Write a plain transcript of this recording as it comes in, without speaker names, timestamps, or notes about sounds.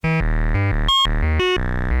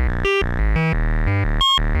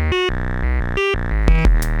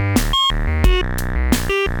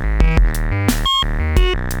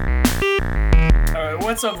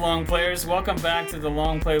up, long players? Welcome back to the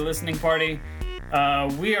Long Play listening party.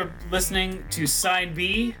 We are listening to side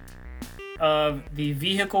B of the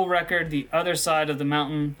vehicle record, The Other Side of the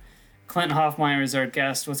Mountain. Clint Hoffmeyer is our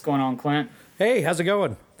guest. What's going on, Clint? Hey, how's it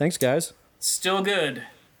going? Thanks, guys. Still good.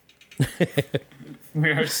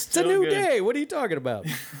 We are still It's a new good. day. What are you talking about?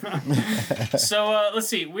 So let's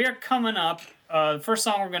see. We are coming up. The first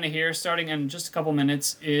song we're going to hear, starting in just a couple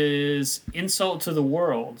minutes, is "Insult to the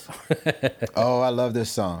World." Oh, I love this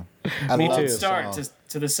song. Me love too. this Start song.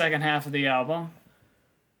 to the second half of the album.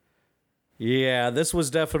 Yeah, this was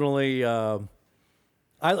definitely.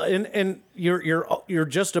 You're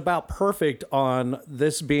just about perfect on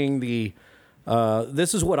this being the.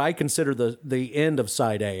 This is what I consider the end of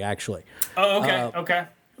side A, actually. Oh, okay, okay.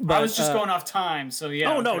 but, I was just going off time, so yeah.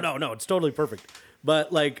 Oh okay. no, it's totally perfect.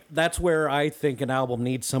 But like that's where I think an album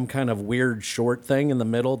needs some kind of weird short thing in the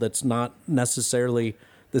middle that's not necessarily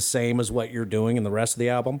the same as what you're doing in the rest of the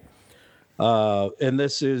album. And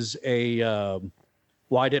this is a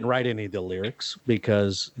well, I didn't write any of the lyrics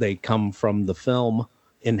because they come from the film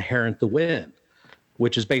Inherent the Wind,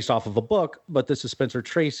 which is based off of a book, but this is Spencer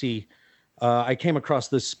Tracy. I came across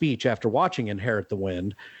this speech after watching Inherit the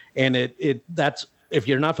Wind, and that's if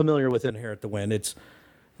you're not familiar with Inherit the Wind, it's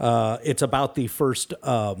about the first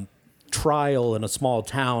trial in a small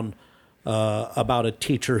town about a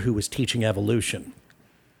teacher who was teaching evolution.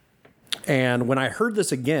 And when I heard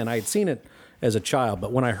this again, I had seen it as a child,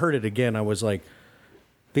 but when I heard it again, I was like,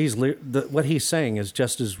 what he's saying is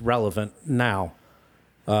just as relevant now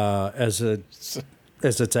as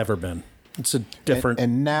it's ever been. It's a different.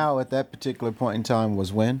 And now, at that particular point in time,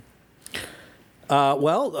 was when?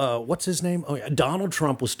 What's his name? Oh, yeah, Donald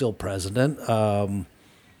Trump was still president. Yeah,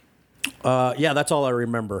 that's all I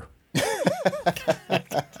remember.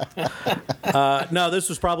 No, this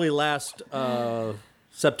was probably last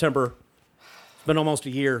September. It's been almost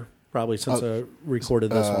a year, probably, since I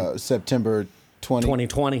recorded this one. September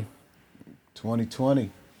 2020. 2020.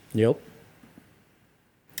 Yep.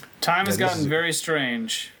 Time has Yeah, this gotten is- very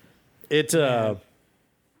strange. It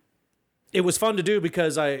was fun to do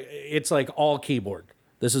because it's like all keyboard.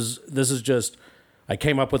 This is just I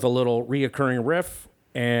came up with a little reoccurring riff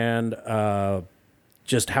and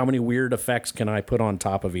just how many weird effects can I put on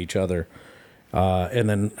top of each other, and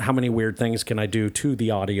then how many weird things can I do to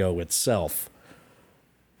the audio itself.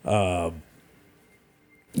 Yeah,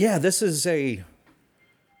 this is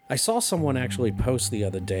I saw someone actually post the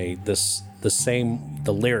other day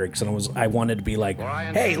the lyrics, and I wanted to be like,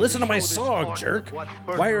 hey, listen to my song, jerk.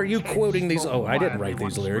 Why are you quoting these? Oh, I didn't write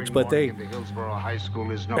these lyrics, but it's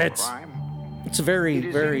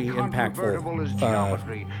very, very impactful,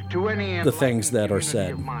 the things that are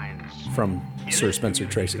said from Sir Spencer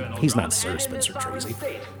Tracy. He's not Sir Spencer Tracy.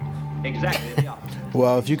 Exactly.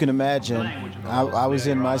 Well, if you can imagine, I was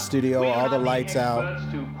in my studio, all the lights out,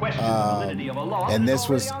 and this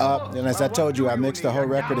was up. And as I told you, I mixed the whole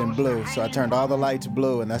record in blue. So I turned all the lights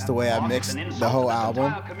blue, and that's the way I mixed the whole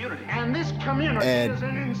album. And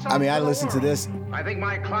I mean, I listened to this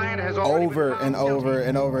over and over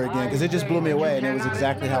and over again because it just blew me away, and it was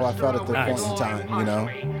exactly how I felt at the point in time, you know?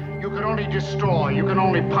 You can only destroy, you can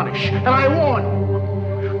only punish. And I warn you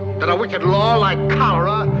that a wicked law like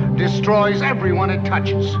cholera destroys everyone it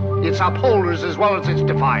touches, its upholders as well as its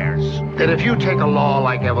defiers. That if you take a law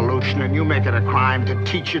like evolution and you make it a crime to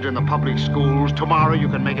teach it in the public schools, tomorrow you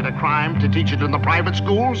can make it a crime to teach it in the private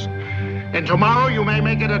schools, and tomorrow you may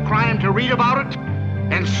make it a crime to read about it,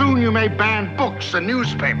 and soon you may ban books and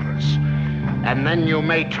newspapers. And then you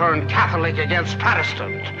may turn Catholic against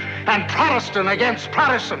Protestant, and Protestant against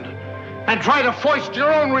Protestant, and try to foist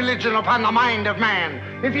your own religion upon the mind of man.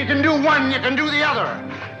 If you can do one, you can do the other,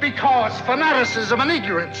 because fanaticism and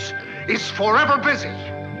ignorance is forever busy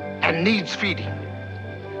and needs feeding.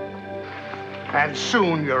 And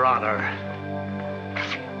soon, Your Honor,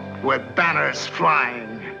 with banners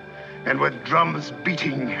flying and with drums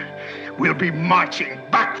beating, we'll be marching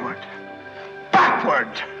backward,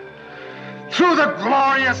 through the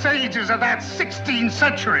glorious ages of that 16th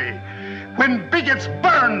century, when bigots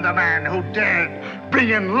burned the man who dared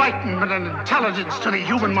bring enlightenment and intelligence to the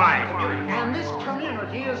human mind. And this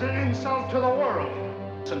community is an insult to the world.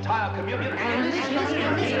 This entire community. And this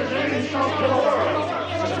community is an insult to the world.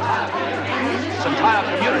 This entire community.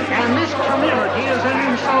 And this community is an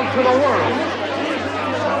insult to the world.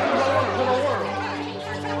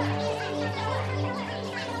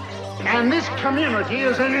 And this community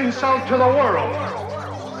is an insult to the world.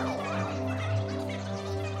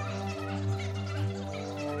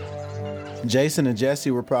 Jason and Jesse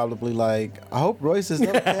were probably like, I hope Royce is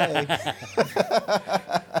okay.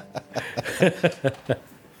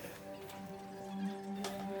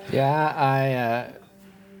 Yeah,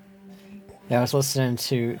 I was listening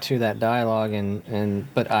to that dialogue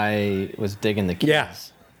but I was digging the keys. Yeah.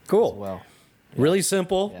 Cool. As well. Really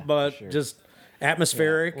simple, Yeah, but sure. just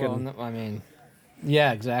atmospheric. Well, and no, I mean,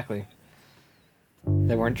 yeah, exactly.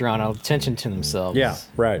 They weren't drawing attention to themselves. yeah,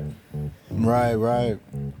 right. Right.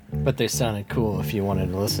 But they sounded cool if you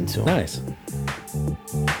wanted to listen to them. Nice.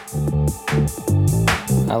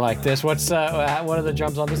 I like this. What are the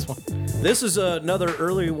drums on this one? This is another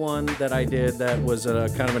early one that I did that was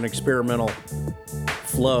kind of an experimental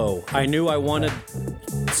flow. I knew I wanted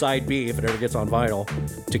side B, if it ever gets on vinyl,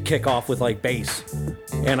 to kick off with like bass.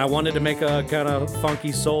 And I wanted to make a kind of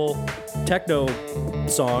funky soul techno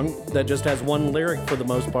song that just has one lyric for the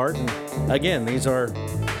most part. And again, these are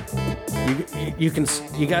you're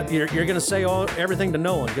gonna say everything to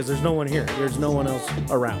no one because there's no one here. There's no one else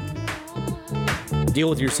around. Deal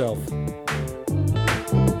with yourself.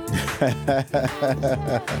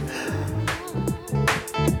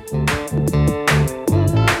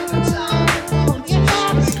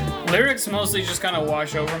 Lyrics mostly just kind of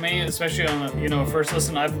wash over me, especially on the first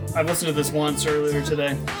listen. I've listened to this once earlier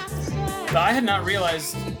today, but I had not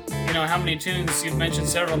realized how many tunes you've mentioned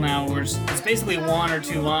several now where it's basically one or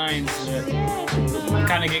two lines that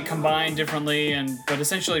kind of get combined differently but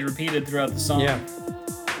essentially repeated throughout the song.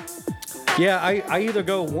 Yeah, I either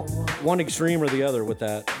go one extreme or the other with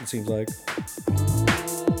that. It seems like.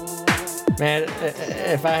 Man,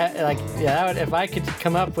 if I could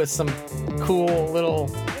come up with some cool little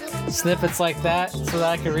snippets like that so that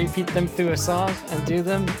I could repeat them through a song and do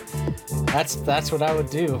them, that's what I would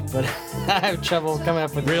do. But I have trouble coming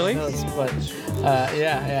up with Really? those. But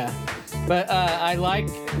yeah. But I like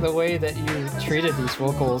the way that you treated these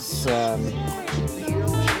vocals, and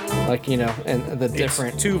the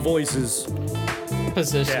different It's two voices.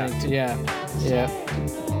 positioning. Yeah.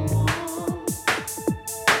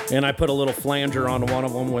 And I put a little flanger on one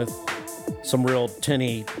of them with some real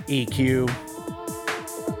tinny EQ.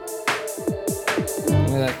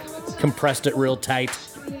 Compressed it real tight.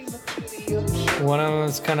 One of them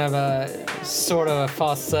is kind of a sort of a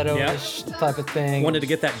falsetto-ish type of thing. Wanted to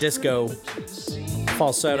get that disco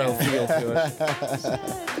falsetto feel to it.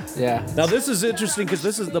 Yeah. Now this is interesting because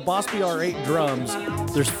this is the Boss BR8 drums.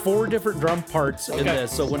 There's 4 different drum parts in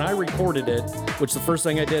this. So when I recorded it, which the first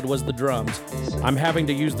thing I did was the drums, I'm having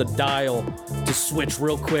to use the dial to switch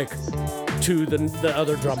real quick to the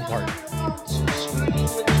other drum part.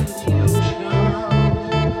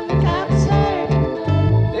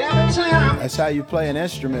 That's how you play an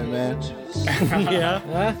instrument, man. Yeah,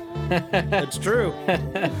 that's true.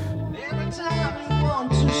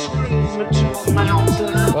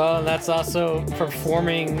 Well, and that's also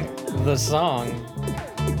performing the song.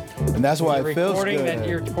 And that's why it feels Recording good. that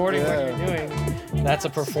you're recording what you're doing. That's a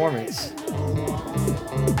performance.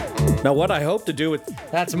 Now what I hope to do with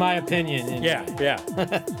That's my opinion. Yeah.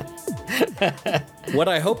 What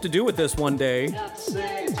I hope to do with this one day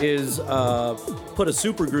is put a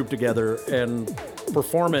super group together and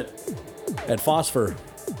perform it at Phosphor.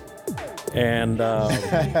 And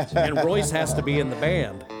Royce has to be in the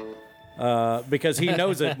band because he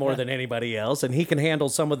knows it more than anybody else, and he can handle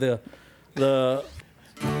some of the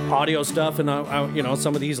audio stuff and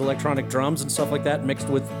some of these electronic drums and stuff like that, mixed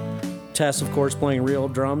with Tess, of course, playing real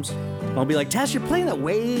drums. I'll be like, Tess, you're playing it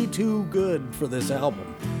way too good for this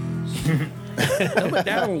album. Dumb it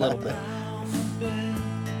down a little bit.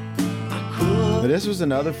 But this was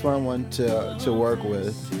another fun one to work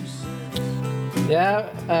with.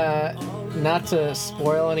 Yeah, not to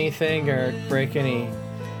spoil anything or break any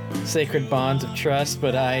sacred bonds of trust,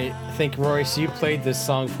 but I think, Royce, you played this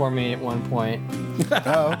song for me at one point.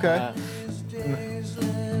 Oh, okay.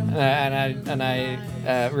 And I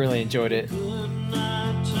really enjoyed it.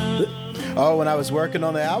 Oh, when I was working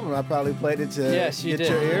on the album, I probably played it to Yes, you get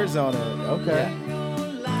did. your ears on it. Okay.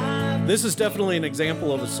 Yeah. This is definitely an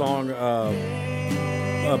example of a song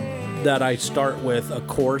that I start with a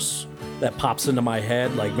chorus that pops into my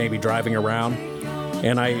head, like maybe driving around.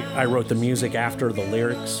 And I wrote the music after the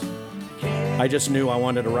lyrics. I just knew I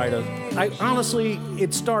wanted to write honestly,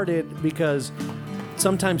 it started because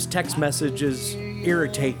sometimes text messages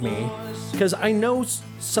irritate me because I know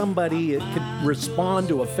somebody could respond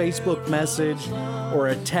to a Facebook message or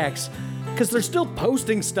a text because they're still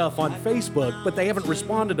posting stuff on Facebook, but they haven't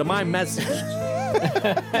responded to my message.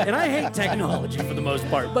 And I hate technology for the most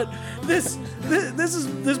part, but this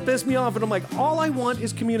pissed me off, and I'm like, all I want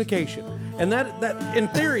is communication. And that in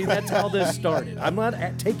theory, that's how this started. I'm not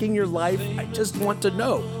taking your life. I just want to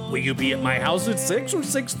know, will you be at my house at 6 or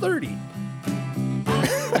 6:30?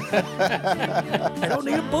 I don't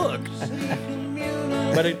need a book.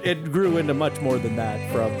 But it grew into much more than that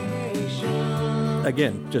from,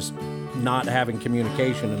 again, just not having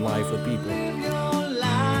communication in life with people.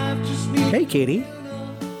 Hey, kitty.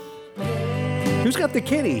 Who's got the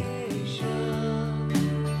kitty?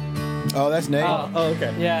 Oh, that's Nate. Oh,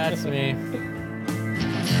 okay. Yeah, that's me.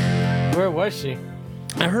 Where was she?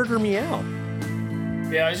 I heard her meow.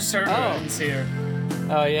 Yeah, I just heard her. I didn't see her.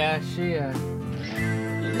 Oh yeah, she.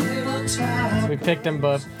 We picked them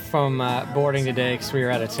both from boarding today because we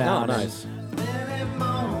were out of Oh, town. nice.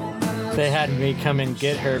 They had me come and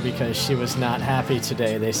get her because she was not happy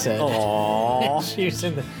today. They said. Aww. she was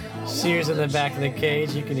in the back of the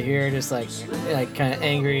cage. You can hear her just like kind of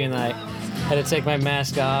angry, and I had to take my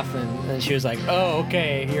mask off, and she was like, "Oh,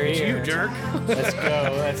 okay, you're here. You jerk. Let's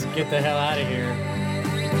go. Let's get the hell out of here."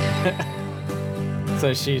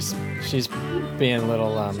 So she's being a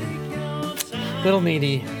little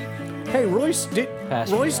needy. Hey, Royce, did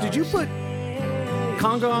you put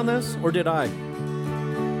conga on this, or did I?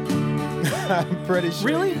 I'm pretty sure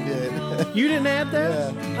Really? you did. You didn't add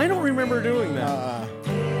that? Yeah. I don't remember doing that.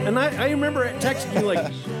 And I remember texting you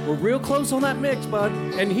like, we're real close on that mix, bud.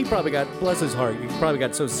 And he probably got, bless his heart, he probably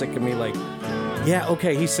got so sick of me like, yeah,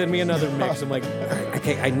 okay, he sent me another mix. I'm like,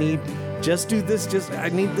 okay, I need, just do this, I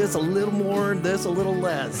need this a little more, this a little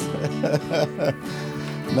less.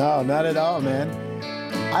 No, not at all, man.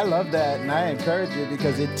 I love that, and I encourage it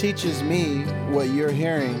because it teaches me what you're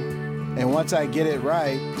hearing. And once I get it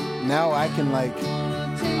right, now I can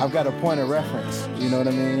I've got a point of reference. You know what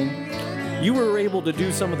I mean? You were able to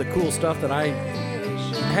do some of the cool stuff that I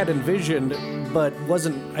had envisioned, but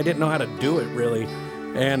I didn't know how to do it really.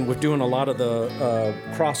 And with doing a lot of the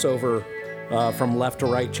crossover from left to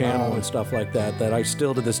right channel and stuff like that, that I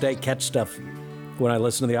still to this day catch stuff when I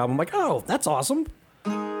listen to the album. I'm like, oh, that's awesome.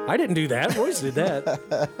 I didn't do that. Royce did that.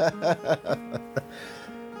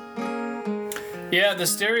 Yeah, the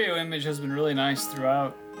stereo image has been really nice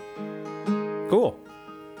throughout. Cool.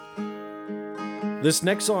 This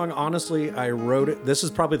next song, honestly, I wrote it. This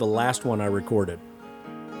is probably the last one I recorded.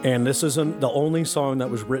 And this isn't the only song that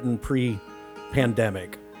was written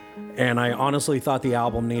pre-pandemic. And I honestly thought the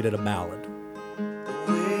album needed a ballad.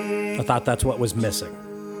 I thought that's what was missing.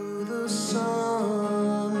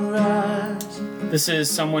 This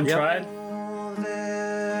is Someone Yep. Tried.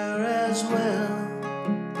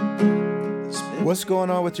 What's going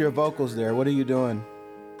on with your vocals there? What are you doing?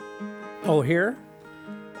 Oh, here?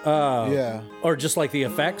 Yeah. Or just like the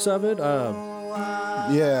effects of it?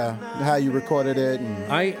 Yeah. How you recorded it.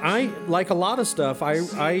 And I like a lot of stuff.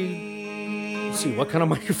 Let's see, what kind of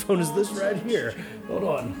microphone is this right here? Hold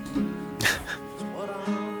on.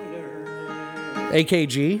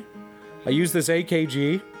 AKG. I used this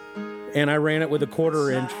AKG, and I ran it with a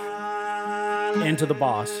 1/4 inch into the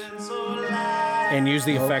Boss, and used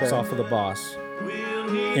the effects off of the Boss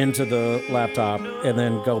into the laptop, and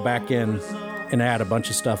then go back in and add a bunch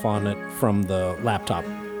of stuff on it from the laptop,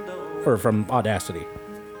 or from Audacity.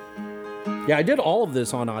 Yeah, I did all of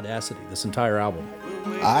this on Audacity, this entire album.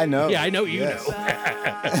 I know. Yeah, I know you Yes. know.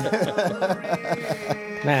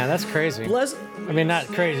 Man, that's crazy. Bless I mean, not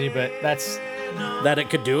crazy, but that's that it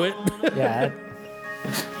could do it. yeah.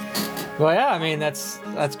 Well, yeah. I mean, that's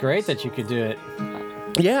great that you could do it.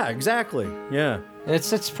 Yeah, exactly. Yeah.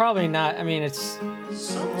 It's probably not. I mean, it's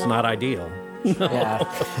It's not ideal. yeah.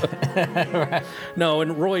 Right. No,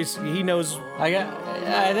 and Royce, he knows.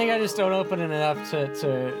 I think I just don't open it enough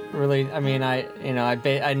to really. I mean, I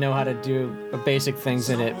know how to do basic things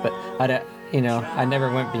in it, but I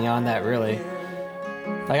never went beyond that really.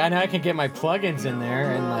 Like I know I can get my plugins in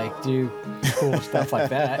there and like do cool stuff like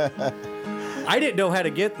that. I didn't know how to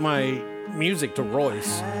get my music to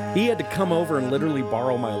Royce. He had to come over and literally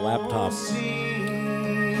borrow my laptop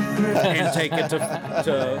and take it to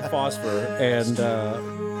Phosphor and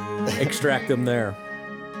extract them there.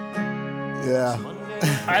 Yeah.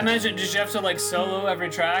 I imagine, did you have to like solo every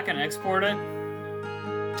track and export it?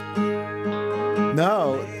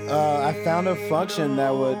 No, I found a function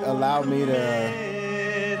that would allow me to.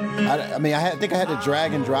 I think I had to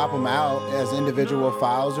drag and drop them out as individual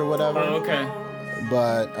files or whatever. Oh, okay.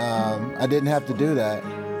 But I didn't have to do that.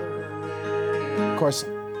 Of course,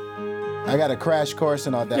 I got a crash course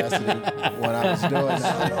in Audacity when I was doing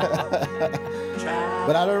that.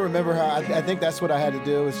 But I don't remember how. I think that's what I had to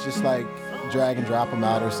do. Was just like drag and drop them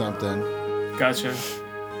out or something. Gotcha.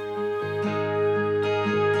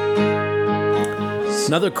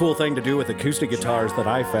 Another cool thing to do with acoustic guitars that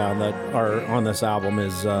I found that are on this album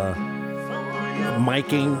is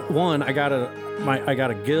miking. One, I got a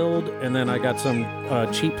Guild, and then I got some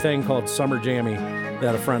cheap thing called Summer Jammy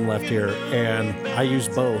that a friend left here, and I use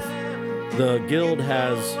both. The Guild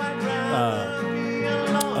has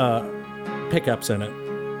pickups in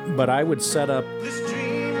it, but I would set up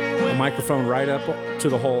a microphone right up to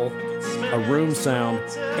the hole, a room sound,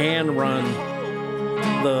 and run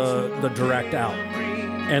the direct out.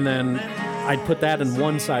 And then I'd put that in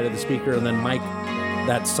one side of the speaker and then mic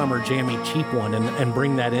that Summer Jammy cheap one and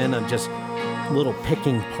bring that in and just little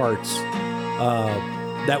picking parts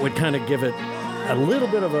that would kind of give it a little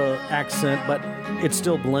bit of a accent, but it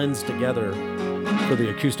still blends together for the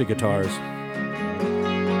acoustic guitars.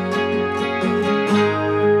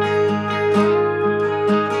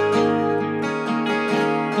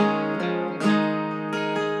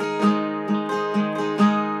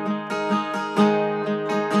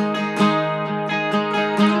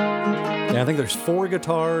 I think there's 4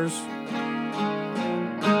 guitars,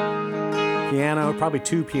 piano, probably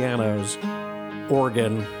 2 pianos,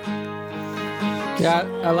 organ. Yeah,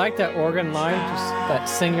 I like that organ line, just that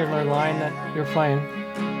singular line that you're playing.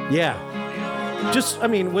 Yeah. Just, I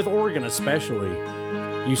mean, with organ especially,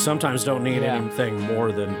 you sometimes don't need anything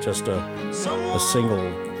more than just a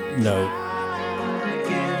single note.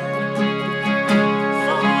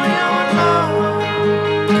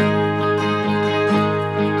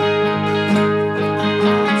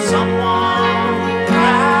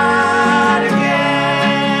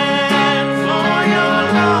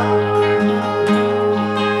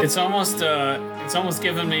 It's almost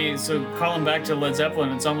given me, so calling back to Led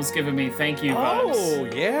Zeppelin, it's almost given me thank you vibes. Oh,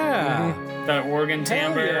 yeah. Mm-hmm. That organ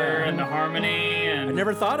timbre and the harmony. And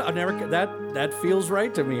that feels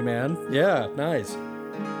right to me, man. Yeah, nice.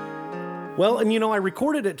 Well, and I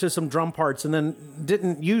recorded it to some drum parts and then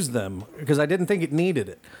didn't use them because I didn't think it needed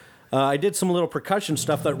it. I did some little percussion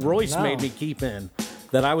stuff that Royce made me keep in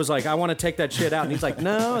that I was like, I want to take that shit out. And he's like,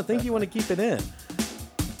 no, I think you want to keep it in.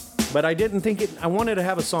 But I didn't think I wanted to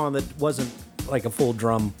have a song that wasn't like a full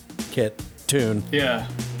drum kit tune. Yeah.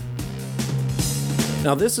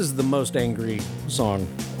 Now, this is the most angry song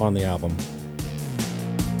on the album.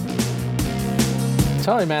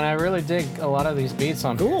 Totally, man. I really dig a lot of these beats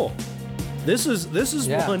on Cool. here. This is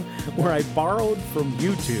one where I borrowed from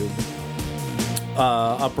YouTube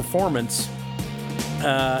a performance,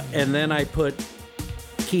 and then I put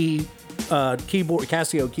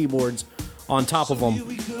Casio keyboards on top of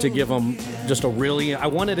them to give them just a really. I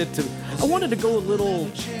wanted to go a little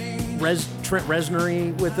Trent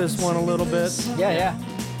Reznor-y with this one a little bit. Yeah.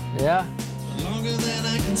 Longer than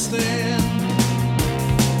I can stand.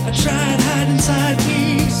 I tried hiding inside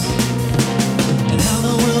peace, and how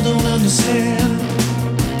the world don't understand.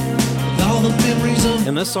 With all the memories of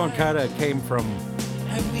And this song kind of came from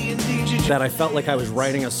that I felt like I was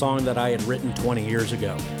writing a song that I had written 20 years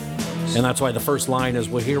ago. And that's why the first line is,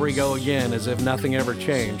 well, here we go again, as if nothing ever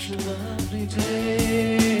changed.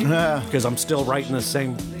 Because I'm still writing the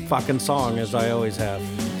same fucking song as I always have.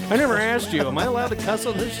 I never asked you, am I allowed to cuss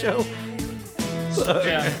on this show?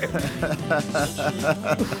 Yeah.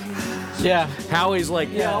 Yeah. Howie's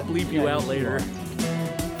like, yeah, I'll bleep you out later.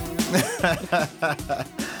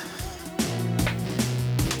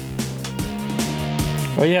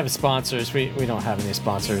 Well, you have sponsors. We don't have any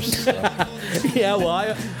sponsors. So. Yeah, well,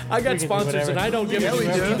 I We got can do sponsors whatever. and I don't give we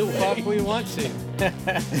a do. the fuck we want to.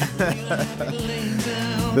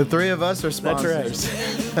 The three of us are That's sponsors.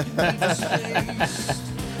 right.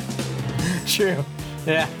 True.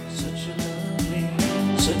 Yeah.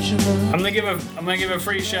 I'm gonna give a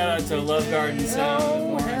free shout out to Love Garden Sound.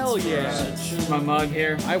 Oh, hell yeah. My mug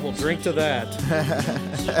here. I will drink to that.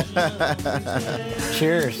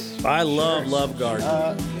 Cheers. I love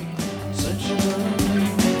Garden.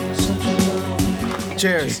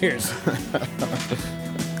 Cheers. Cheers.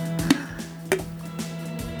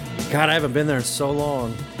 God, I haven't been there in so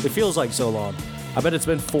long. It feels like so long. I bet it's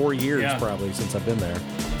been 4 years Yeah. probably since I've been there.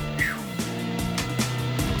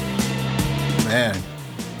 Man,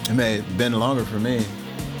 it may have been longer for me.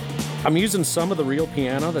 I'm using some of the real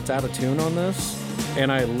piano that's out of tune on this,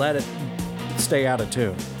 and I let it stay out of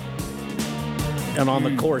tune. And on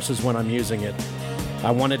the chorus is when I'm using it.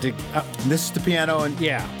 I wanted to. This is the piano and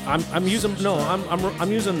Yeah, I'm using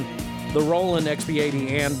I'm using the Roland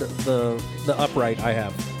XB80 and the upright I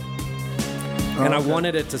have, and I okay.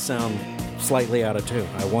 wanted it to sound slightly out of tune.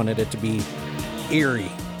 I wanted it to be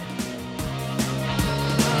eerie.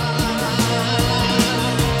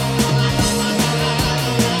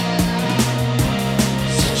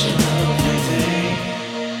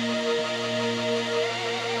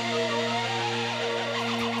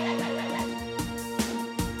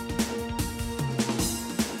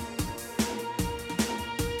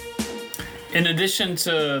 In addition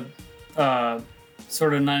to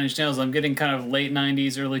sort of Nine Inch Nails, I'm getting kind of late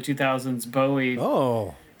 90s, early 2000s Bowie,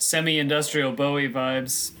 Oh, semi-industrial Bowie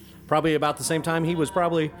vibes. probably about the same time he was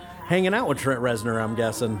probably hanging out with Trent Reznor, I'm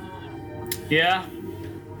guessing. Yeah.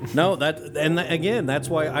 No, again, that's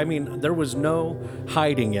why, I mean, there was no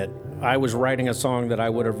hiding it. I was writing a song that I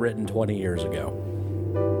would have written 20 years ago.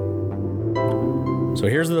 So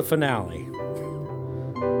here's the finale.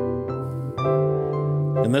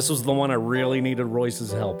 And this was the one I really needed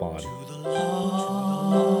Royce's help on.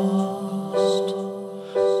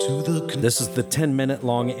 This is the 10-minute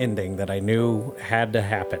long ending that I knew had to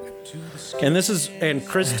happen. And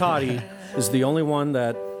Chris Toddy is the only one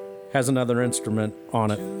that has another instrument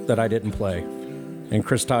on it that I didn't play. And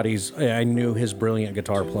Chris Toddy's, I knew his brilliant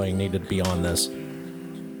guitar playing needed to be on this.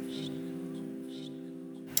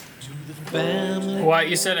 Why,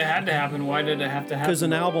 you said it had to happen. Why did it have to happen? Because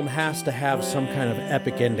an album has to have some kind of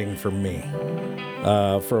epic ending for me.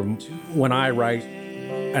 From when I write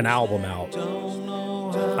an album out.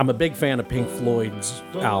 I'm a big fan of Pink Floyd's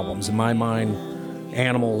albums. In my mind,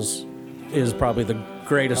 Animals is probably the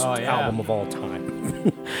greatest album of all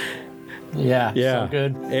time. Yeah, yeah, so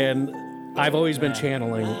good. And I've always been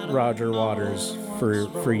channeling Roger Waters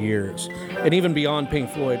for years, and even beyond Pink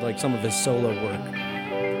Floyd, like some of his solo work.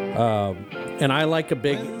 And I like a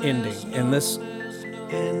big ending. And this,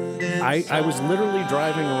 I was literally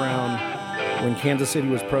driving around when Kansas City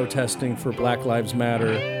was protesting for Black Lives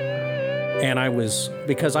Matter, and I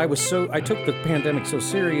took the pandemic so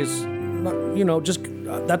serious,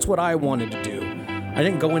 that's what I wanted to do. I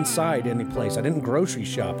didn't go inside any place. I didn't grocery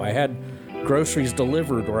shop. I had groceries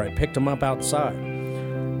delivered, or I picked them up outside.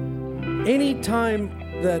 Any time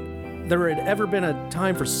that there had ever been a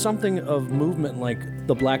time for something of movement like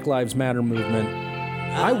the Black Lives Matter movement,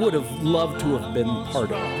 I would have loved to have been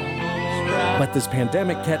part of it. But this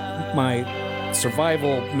pandemic kept my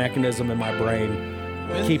survival mechanism in my brain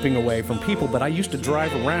keeping away from people. But I used to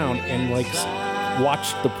drive around and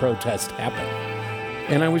watch the protest happen.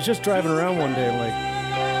 And I was just driving around one day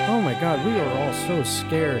oh my God, we are all so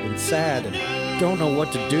scared and sad and don't know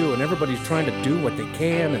what to do, and everybody's trying to do what they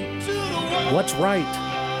can, and what's right?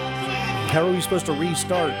 How are we supposed to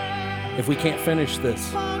restart if we can't finish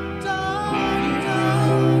this?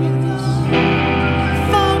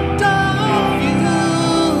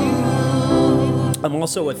 I'm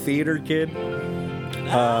also a theater kid,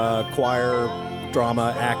 choir,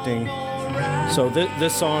 drama, acting. So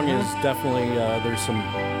this song is definitely, there's some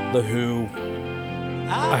The Who,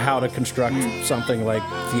 how to construct something like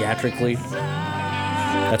theatrically.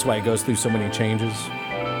 That's why it goes through so many changes.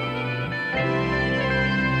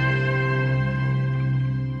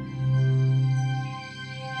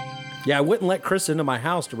 Yeah, I wouldn't let Chris into my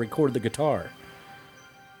house to record the guitar.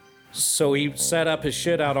 So he set up his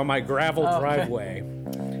shit out on my gravel driveway,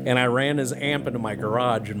 and I ran his amp into my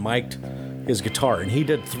garage and mic'd his guitar. And he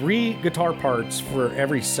did 3 guitar parts for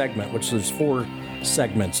every segment, which there's 4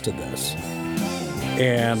 segments to this.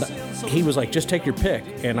 And he was like, just take your pick.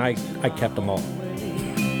 And I kept them all.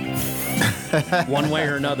 One way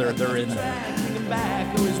or another, they're in there.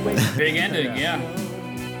 Big ending, yeah.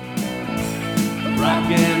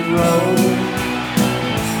 Rock and roll.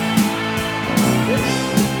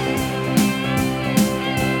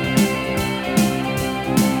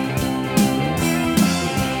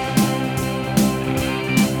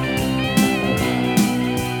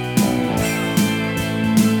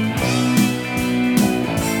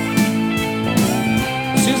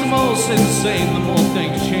 Seems the more stay the same, the more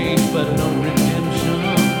things change, but no redemption.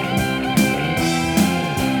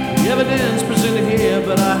 The evidence presented here,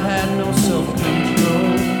 but I had no self-control.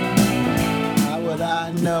 How would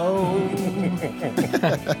I know?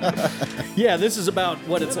 Yeah, this is about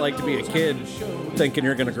what it's like to be a kid thinking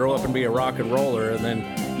you're going to grow up and be a rock and roller, and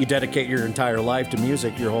then you dedicate your entire life to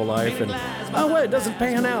music your whole life, and oh, well, it doesn't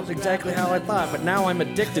pan out exactly how I thought, but now I'm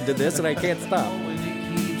addicted to this and I can't stop.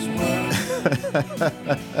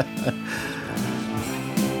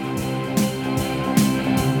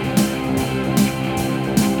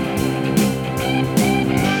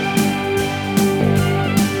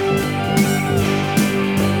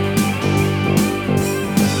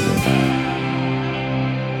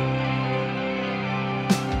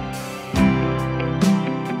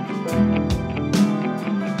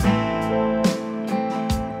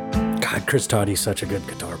 Chris Toddy's such a good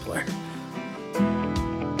guitar player.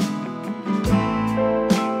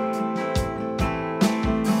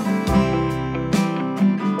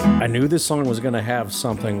 I knew this song was going to have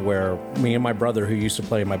something where me and my brother, who used to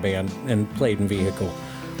play in my band and played in Vehicle,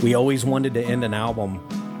 we always wanted to end an album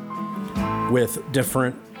with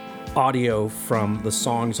different audio from the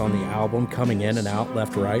songs on the album coming in and out,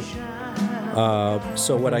 left, right.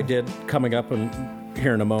 So what I did coming up and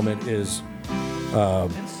here in a moment is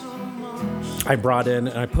I brought in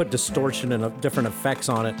and I put distortion and different effects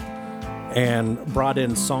on it and brought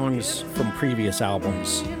in songs from previous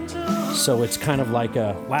albums. So it's kind of like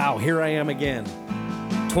a, wow, here I am again.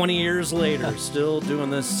 20 years later, still doing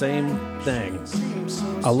this same thing.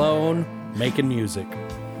 Alone, making music.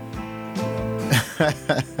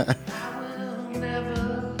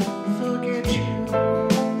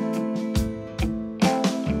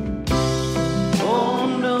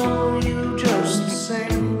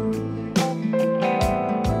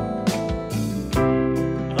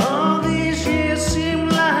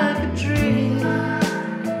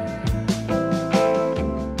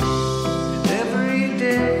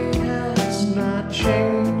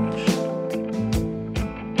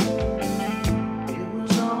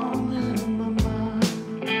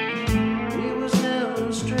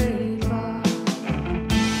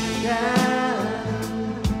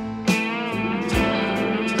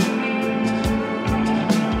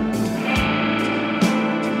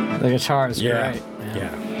 The guitar is great.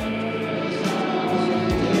 Yeah.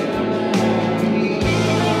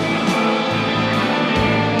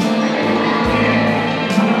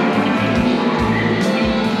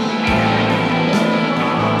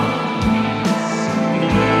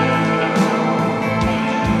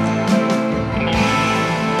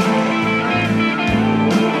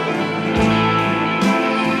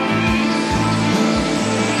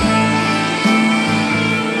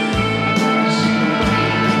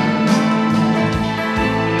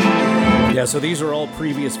 Yeah, so these are all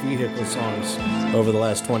previous Vehicle songs over the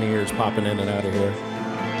last 20 years popping in and out of here.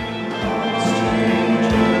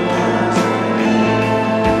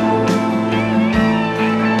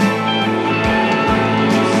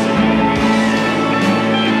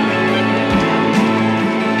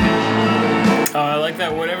 I like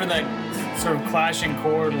that, whatever that sort of clashing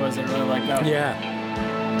chord was, I really like that. Yeah.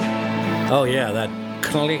 Oh, yeah, that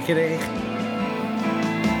clickety.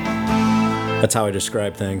 That's how I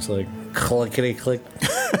describe things, like clickety click.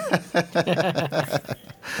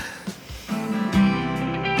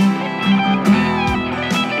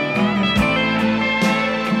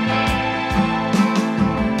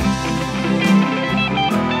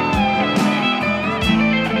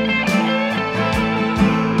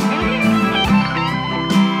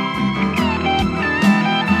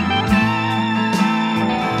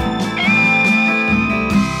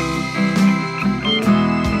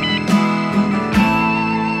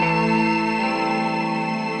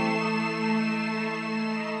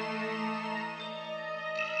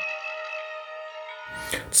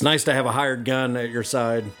 It's nice to have a hired gun at your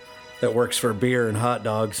side that works for beer and hot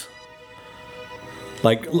dogs.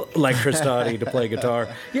 Like Chris Doughty to play guitar.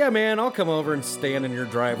 Yeah, man, I'll come over and stand in your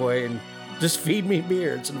driveway and just feed me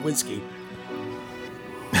beers and whiskey.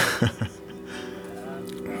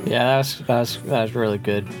 Yeah, that was really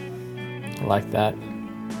good. I like that.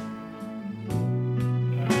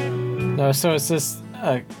 No, so is this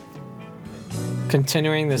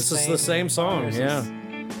continuing the same? This is the same song, yeah.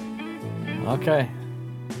 Okay.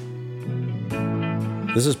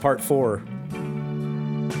 This is part 4.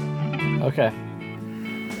 Okay.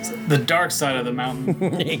 The dark side of the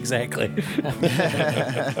mountain. Exactly.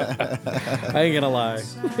 I ain't gonna lie.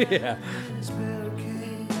 Yeah.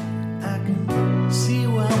 I can see I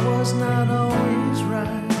was not always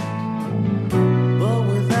right, but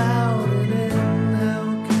without an end, how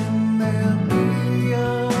can there be a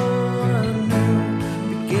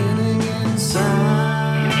new beginning inside?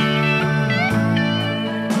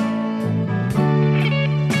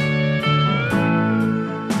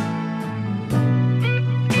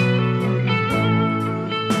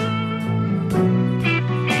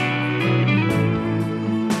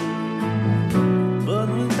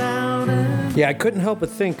 Yeah, I couldn't help but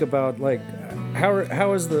think about, like,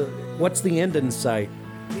 what's the end in sight?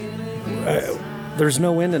 There's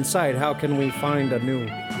no end in sight. How can we find a new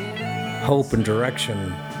hope and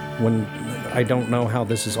direction when I don't know how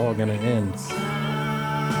this is all going to end?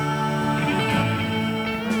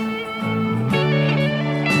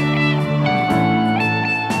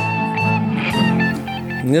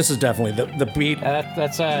 And this is definitely the beat.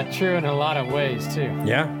 That's true in a lot of ways, too.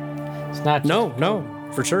 Yeah. It's not just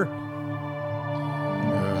No, for sure.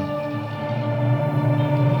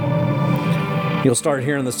 You'll start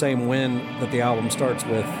hearing the same wind that the album starts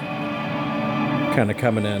with kind of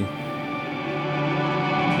coming in.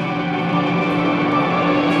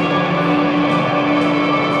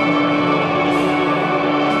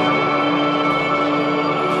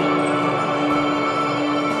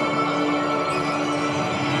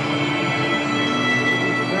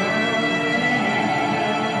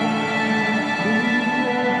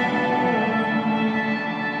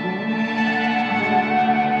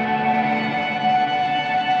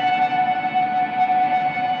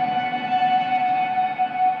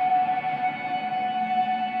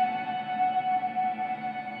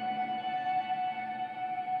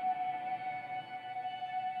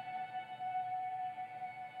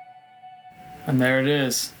 And there it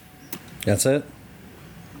is. That's it.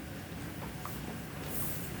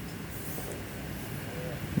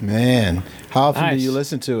 Man, how often do Nice. you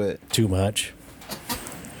listen to it? Too much.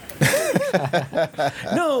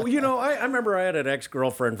 No, I remember I had an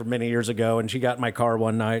ex-girlfriend from many years ago, and she got in my car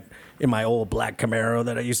one night in my old black Camaro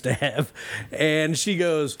that I used to have, and she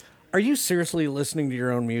goes, "Are you seriously listening to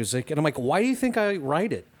your own music?" And I'm like, "Why do you think I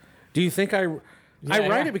write it? Do you think I write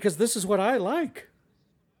yeah. it because this is what I like?"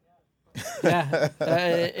 Yeah,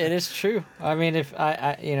 it is true. I mean, if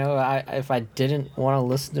if I didn't want to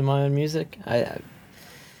listen to my own music,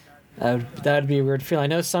 that'd be a weird feeling. I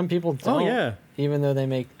know some people don't, yeah. even though they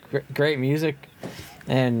make great music,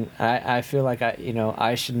 and I feel like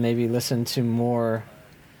I should maybe listen to more,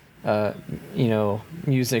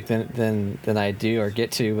 music than I do or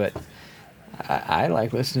get to, but I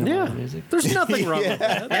like listening to my own music. There's nothing wrong with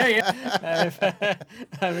that. Yeah.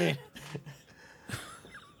 I mean,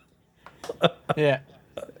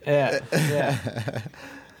 yeah.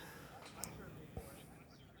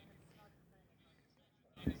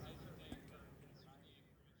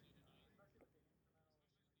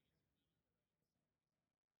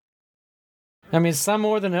 I mean, some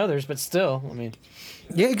more than others, but still, I mean,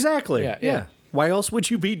 Yeah, exactly. Yeah. Why else would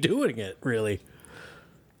you be doing it, really?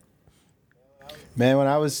 Man, when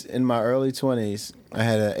I was in my early 20s, I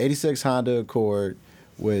had an 86 Honda Accord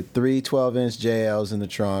with 3 12-inch JLs in the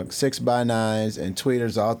trunk, 6x9s, and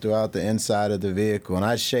tweeters all throughout the inside of the vehicle. And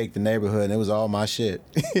I'd shake the neighborhood, and it was all my shit.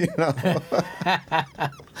 You know?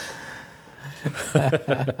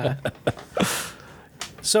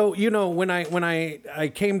 So when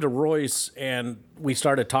I came to Royce and we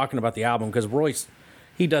started talking about the album, because Royce,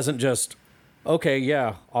 he doesn't just, okay,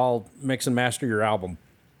 yeah, I'll mix and master your album.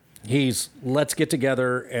 He's, let's get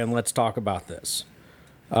together and let's talk about this.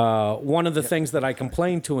 One of the things that I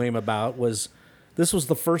complained to him about was this was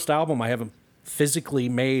the first album I haven't physically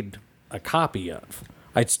made a copy of.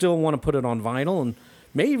 I'd still want to put it on vinyl and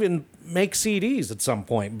may even make CDs at some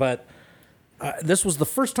point, but this was the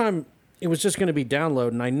first time it was just going to be download,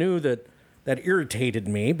 and I knew that irritated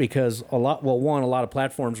me because a lot of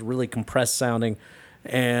platforms really compress sounding,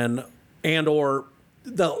 and or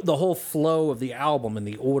the whole flow of the album and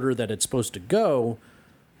the order that it's supposed to go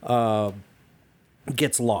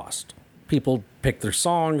gets lost. People pick their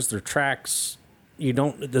songs, their tracks.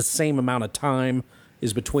 The same amount of time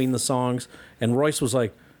is between the songs, and Royce was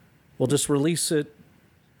like, "Well, just release it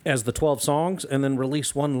as the 12 songs, and then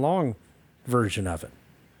release one long version of it."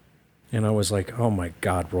 And I was like, "Oh my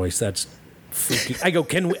God, Royce, that's freaking." I go,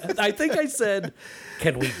 "Can we?" I think I said,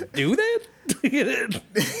 "Can we do that?"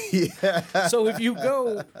 Yeah. So if you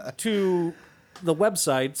go to the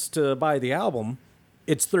websites to buy the album,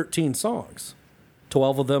 it's 13 songs.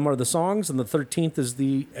 12 of them are the songs, and the 13th is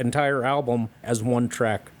the entire album as one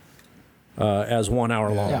track, as 1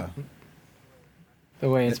 hour long. Yeah. The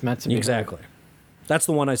way it's meant to be. Exactly. That's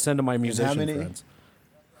the one I send to my musician many- friends.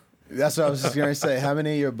 That's what I was just going to say. How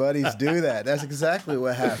many of your buddies do that? That's exactly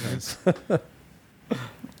what happens. For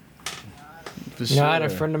I had a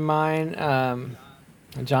sure. friend of mine,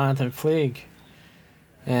 Jonathan Fleeg,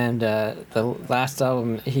 and the last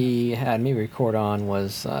album he had me record on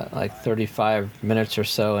was like 35 minutes or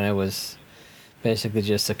so, and it was basically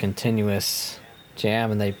just a continuous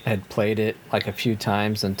jam, and they had played it like a few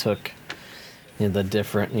times and took the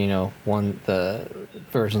different, the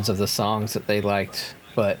versions of the songs that they liked,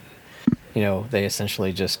 but they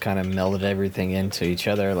essentially just kind of melded everything into each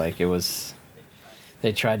other. Like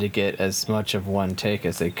they tried to get as much of one take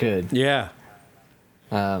as they could. Yeah.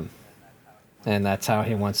 And that's how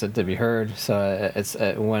he wants it to be heard. So it's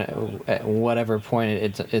at whatever point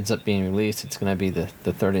it ends up being released, it's going to be the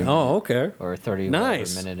 30 minute. Oh, okay. Or 30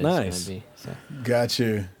 Nice, whatever minute nice. it's going to be. So, Got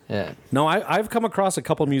you. yeah. No, I've come across a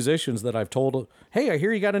couple musicians that I've told, "Hey, I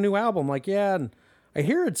hear you got a new album." Like, yeah, and I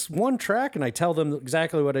hear it's one track, and I tell them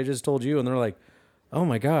exactly what I just told you, and they're like, "Oh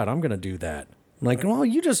my God, I'm gonna do that." I'm like, well,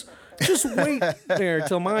 you just wait there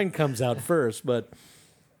till mine comes out first, but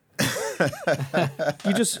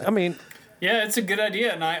Yeah, it's a good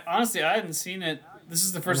idea, and I hadn't seen it. This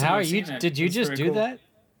is the first And time how I've you seen it. did you It's just very do cool. that?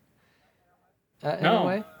 In No. a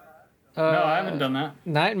way? No, I haven't done that.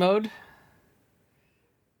 Night mode?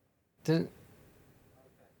 Didn't.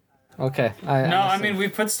 Okay. We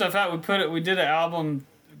put stuff out. We did an album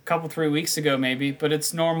a couple 3 weeks ago, maybe, but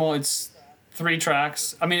it's normal. It's 3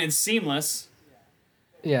 tracks. I mean, it's seamless,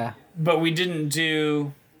 Yeah. but we didn't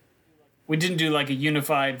do like a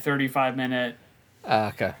unified 35-minute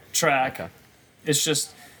Okay. track. Okay. It's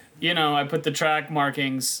just, I put the track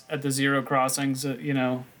markings at the 0 crossings,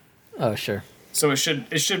 Oh, sure. so it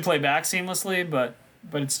should play back seamlessly, but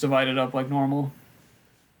it's divided up like normal.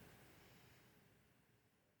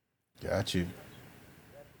 Got you.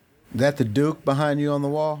 Is that the Duke behind you on the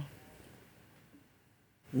wall?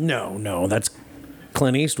 No, that's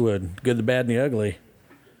Clint Eastwood. Good, the Bad, and the Ugly.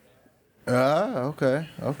 Okay.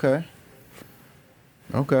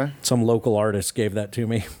 Some local artist gave that to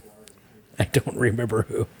me. I don't remember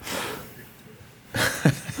who.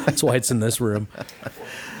 That's why it's in this room.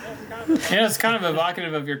 Yeah, it's kind of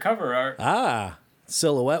evocative of your cover art.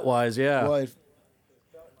 Silhouette-wise, yeah. Well,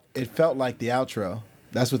 it felt like the outro.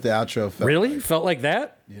 That's what the outro felt Really? like. Felt like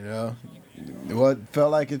that? You know? Well, it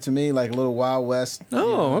felt like it to me, like a little Wild West. Oh, you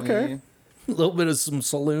know what I okay. mean? A little bit of some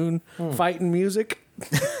saloon fighting music.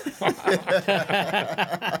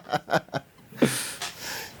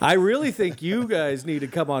 I really think you guys need to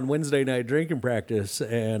come on Wednesday night drinking practice.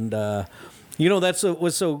 And, I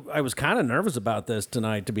was kind of nervous about this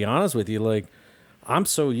tonight, to be honest with you. Like, I'm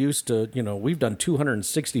so used to, we've done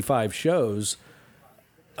 265 shows.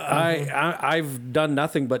 I've done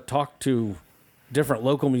nothing but talk to different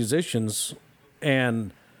local musicians,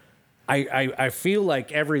 and I feel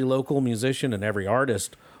like every local musician and every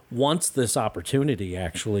artist wants this opportunity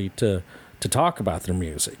actually to talk about their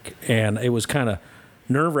music. And it was kind of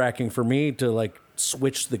nerve-wracking for me to like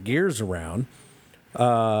switch the gears around,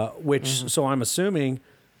 so I'm assuming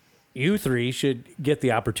you three should get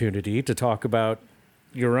the opportunity to talk about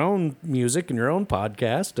your own music and your own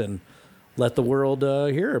podcast and let the world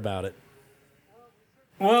hear about it.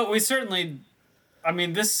 Well, we certainly. I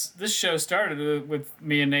mean, this show started with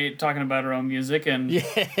me and Nate talking about our own music, and we've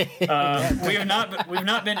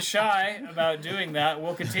not been shy about doing that.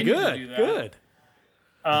 We'll continue to do that. Good.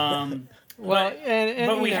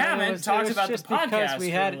 But we haven't talked about the podcast.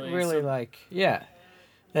 We had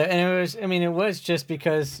and it was just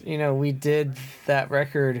because we did that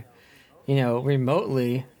record,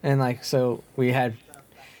 remotely, and so we had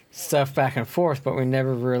stuff back and forth, but we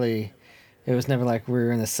never really. It was never like we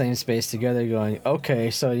were in the same space together going, okay,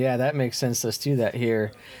 so yeah, that makes sense. Let's do that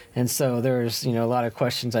here. And so there's, a lot of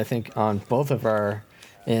questions, I think, on both of our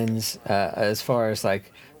ends as far as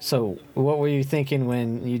so what were you thinking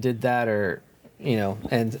when you did that? Or,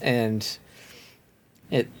 and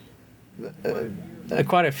it,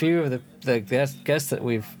 quite a few of the guests that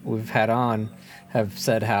we've had on have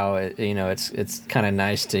said how it's kind of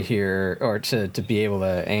nice to hear or to be able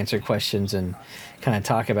to answer questions and kind of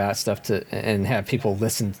talk about stuff and have people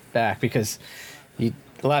listen back, because a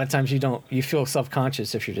lot of times you feel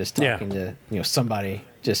self-conscious if you're just talking to somebody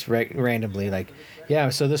just randomly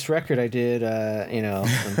so this record I did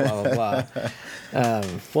and blah blah blah.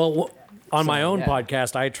 Well, on my own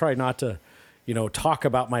podcast I try not to talk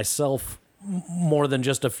about myself more than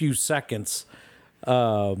just a few seconds.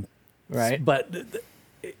 Right. But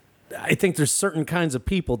I think there's certain kinds of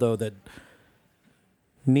people, though, that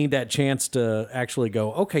need that chance to actually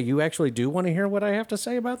go, okay, you actually do want to hear what I have to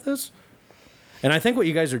say about this? And I think what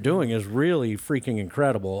you guys are doing is really freaking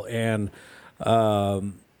incredible. And I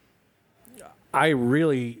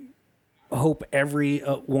really hope every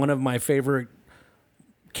one of my favorite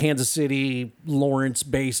Kansas City,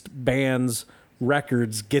 Lawrence-based bands,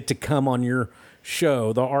 records get to come on your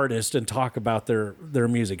show, the artist, and talk about their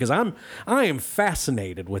music, because I am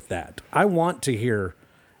fascinated with that. I want to hear,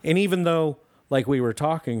 and even though we were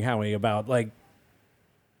talking, Howie, about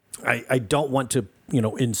I don't want to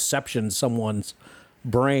inception someone's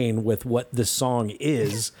brain with what this song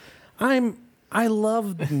is. I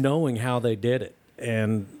love knowing how they did it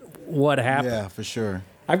and what happened. Yeah, for sure.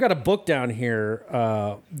 I've got a book down here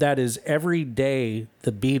that is every day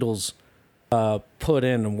the Beatles put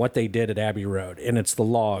in and what they did at Abbey Road, and it's the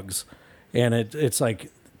logs, and it's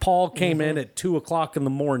like Paul came in at 2:00 in the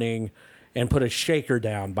morning and put a shaker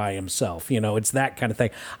down by himself. It's that kind of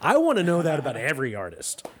thing. I want to know that about every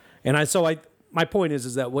artist, and my point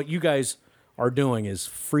is that what you guys are doing is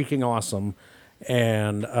freaking awesome,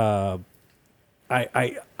 and I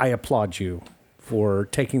applaud you for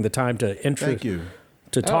taking the time to Thank you.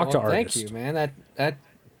 to talk to artists. Thank you, man.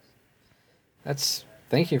 That's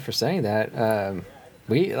thank you for saying that. I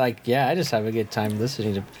just have a good time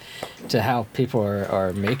listening to how people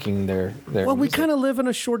are making their Well, we music. kind of live in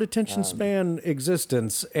a short attention span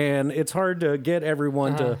existence, and it's hard to get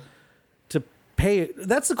everyone to pay.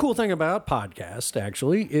 That's the cool thing about podcast,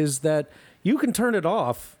 actually, is that you can turn it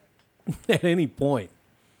off at any point.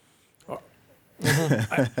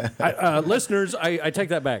 Listeners, I take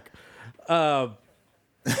that back.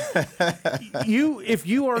 If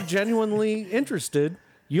you are genuinely interested,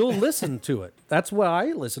 you'll listen to it. That's why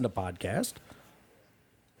I listen to podcasts.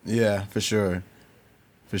 Yeah, for sure.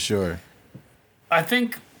 For sure. I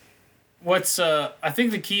think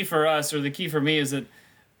the key for us, or the key for me, is that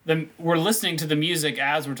we're listening to the music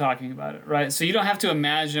as we're talking about it, right? So you don't have to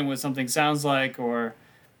imagine what something sounds like or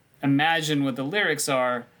imagine what the lyrics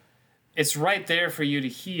are. It's right there for you to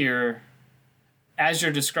hear as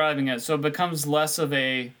you're describing it. So it becomes less of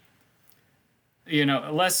a,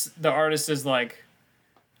 less the artist is like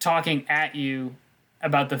talking at you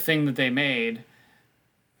about the thing that they made,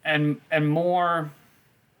 and more,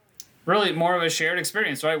 really more of a shared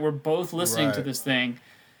experience, right? We're both listening to this thing,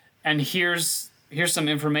 and here's some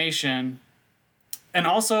information. And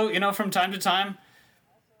also, from time to time,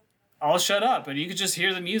 I'll shut up and you could just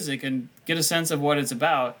hear the music and get a sense of what it's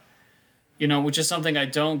about, which is something I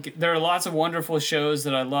don't get. There are lots of wonderful shows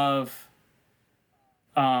that I love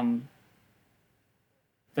that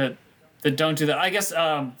don't do that. I guess,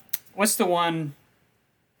 what's the one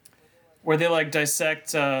where they like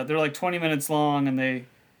dissect, they're like 20 minutes long and they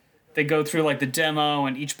go through like the demo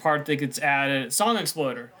and each part that gets added. Song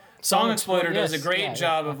Exploder. Song Exploder does a great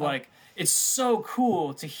job of like, it's so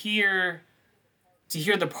cool to hear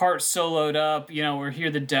the part soloed up, or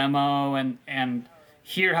hear the demo and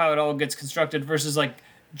hear how it all gets constructed versus like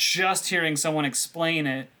just hearing someone explain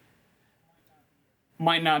it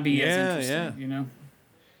might not be as interesting,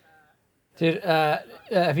 Dude,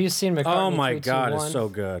 have you seen McCartney? Oh my 3, 2, God, 1? it's so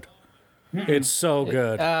good. It's so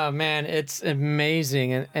good. Oh man, it's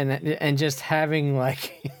amazing, and just having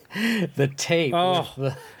like the tape.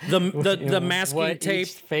 Oh, the masking tape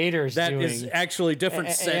fader's that doing. is actually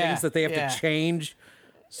different settings that they have to change,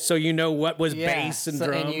 so what was bass and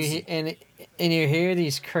drums. And you hear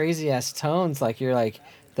these crazy ass tones, like you're like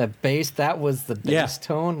the bass. That was the bass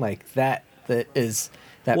tone, like that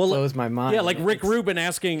blows my mind. Yeah, like Rick Rubin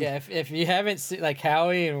asking. Yeah, if you haven't seen like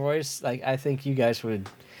Howie and Royce, like I think you guys would.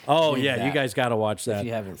 Oh yeah, you guys got to watch that. If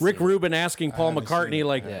you haven't Rick seen Rubin asking Paul McCartney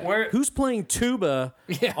like, "Who's playing tuba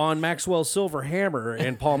on Maxwell's Silver Hammer?"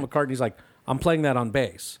 And Paul McCartney's like, "I'm playing that on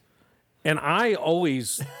bass." And I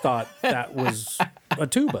always thought that was a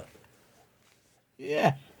tuba.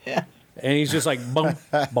 Yeah. And he's just like, boom,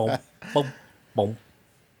 boom, boom, boom.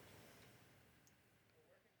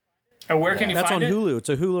 And where can you That's find on it? Hulu. It's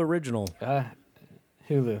a Hulu original.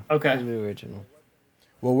 Hulu. Okay. Hulu original.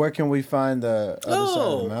 Well, where can we find the other side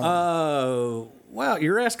of the mountain? Wow,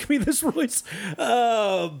 you're asking me this, Royce.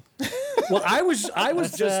 Well, I was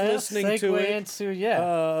just listening to it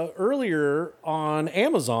earlier on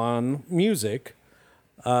Amazon Music.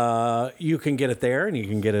 You can get it there, and you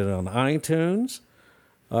can get it on iTunes.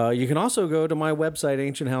 You can also go to my website,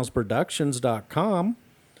 ancienthouseproductions.com,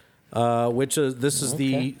 which is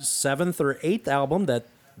the 7th or 8th album that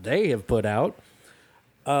they have put out.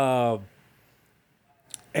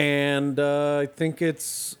 And I think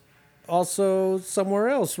it's also somewhere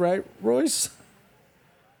else, right, Royce?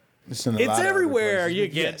 It's everywhere you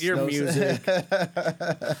get your music.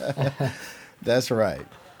 That's right.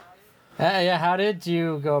 How did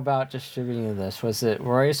you go about distributing this? Was it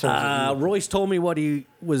Royce? Or was it Royce told me what he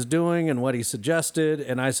was doing and what he suggested,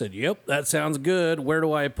 and I said, "Yep, that sounds good. Where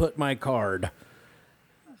do I put my card?"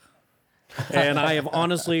 And I have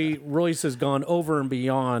honestly, Royce has gone over and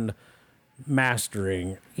beyond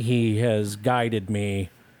mastering. He has guided me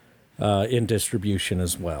in distribution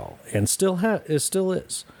as well, and still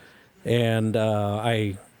is. And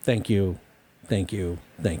I thank you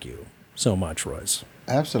so much, Royce.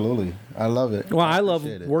 Absolutely. I love it. Well, I love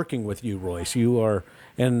working with you, Royce. You are,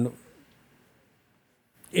 and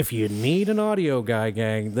if you need an audio guy,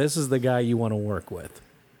 gang, this is the guy you want to work with.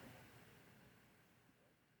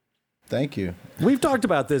 Thank you. We've talked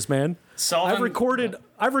about this, man. Solving- I've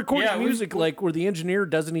recorded music like where the engineer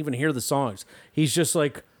doesn't even hear the songs. He's just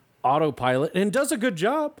like autopilot and does a good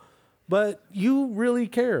job, but you really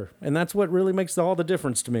care, and that's what really makes all the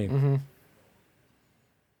difference to me. Mm-hmm.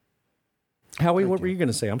 Howie, what were you going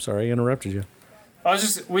to say? I'm sorry, I interrupted you.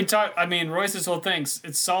 Royce's whole thing,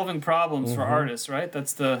 it's solving problems for artists, right?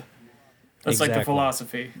 That's like the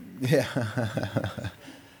philosophy. Yeah.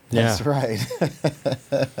 That's right.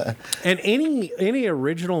 And any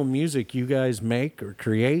original music you guys make or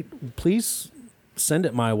create, please send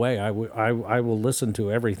it my way. I will listen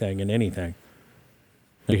to everything and anything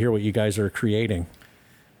to hear what you guys are creating.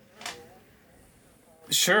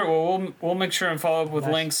 Sure. Well, we'll make sure and follow up with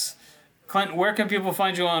links. Clint, where can people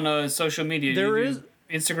find you on social media? There is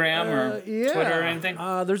Instagram or Twitter or anything?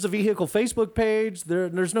 There's a Vehicle Facebook page.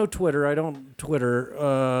 There's no Twitter. I don't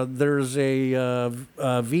Twitter. There's a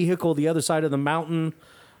Vehicle the Other Side of the Mountain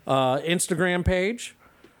Instagram page.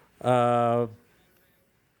 okay.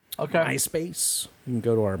 MySpace. You can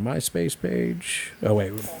go to our MySpace page. Oh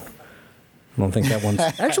wait, I don't think that one's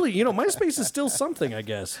actually. MySpace is still something, I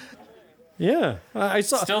guess. Yeah, I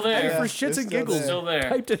saw. Still there. For shits and giggles, still there.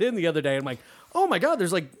 Typed it in the other day. I'm like, oh my God,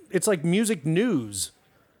 it's like music news.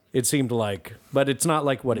 It seemed like, but it's not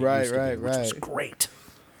like what it used to be, which is great.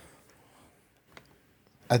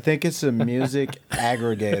 I think it's a music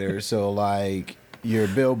aggregator. So like your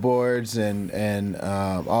billboards and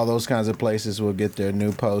all those kinds of places will get their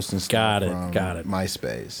new posts and stuff from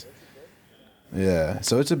MySpace. Yeah.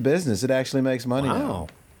 So it's a business. It actually makes money now.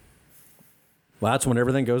 Well, that's when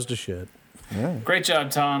everything goes to shit. Yeah. Great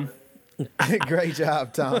job, Tom. Great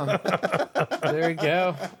job, Tom. There we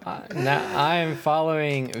go. Now I am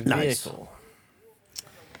following Vehicle.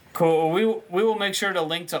 Cool. We will make sure to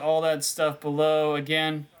link to all that stuff below.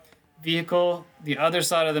 Again, Vehicle, The Other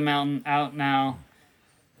Side of the Mountain, out now.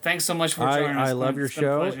 Thanks so much for joining us. I love your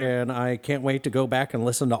show, and I can't wait to go back and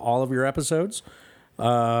listen to all of your episodes.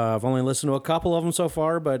 I've only listened to a couple of them so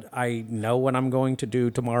far, but I know what I'm going to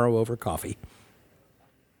do tomorrow over coffee.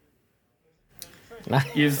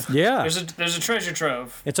 Yeah, there's a treasure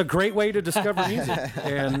trove. It's a great way to discover music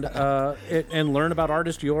and learn about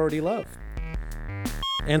artists you already love.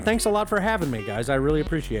 And thanks a lot for having me, guys. I really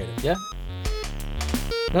appreciate it. Yeah.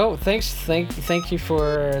 No, thanks. Thank you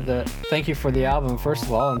for the album first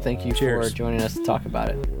of all, and thank you for joining us to talk about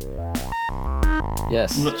it.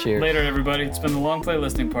 Yes. Cheers. Later, everybody. It's been the Long Play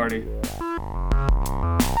Listening Party.